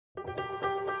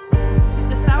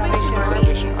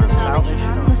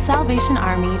the Salvation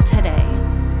Army today.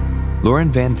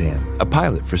 Lauren Van Damme, a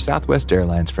pilot for Southwest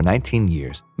Airlines for 19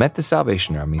 years, met the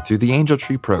Salvation Army through the Angel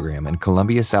Tree program in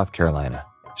Columbia, South Carolina.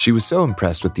 She was so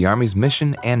impressed with the Army's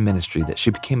mission and ministry that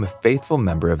she became a faithful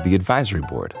member of the advisory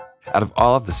board. Out of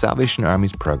all of the Salvation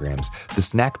Army's programs, the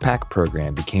Snack Pack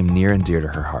program became near and dear to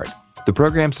her heart. The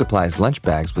program supplies lunch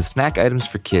bags with snack items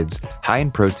for kids, high in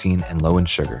protein and low in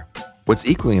sugar. What's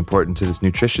equally important to this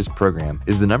nutritious program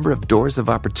is the number of doors of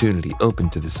opportunity open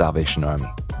to the Salvation Army.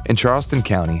 In Charleston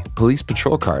County, police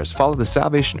patrol cars follow the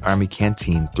Salvation Army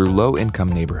canteen through low-income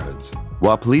neighborhoods.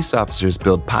 While police officers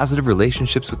build positive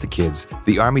relationships with the kids,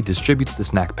 the Army distributes the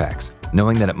snack packs,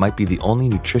 knowing that it might be the only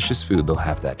nutritious food they'll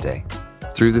have that day.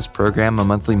 Through this program, a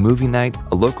monthly movie night,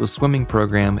 a local swimming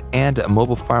program, and a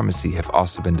mobile pharmacy have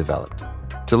also been developed.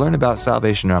 To learn about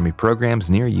Salvation Army programs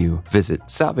near you, visit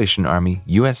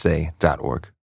salvationarmyusa.org.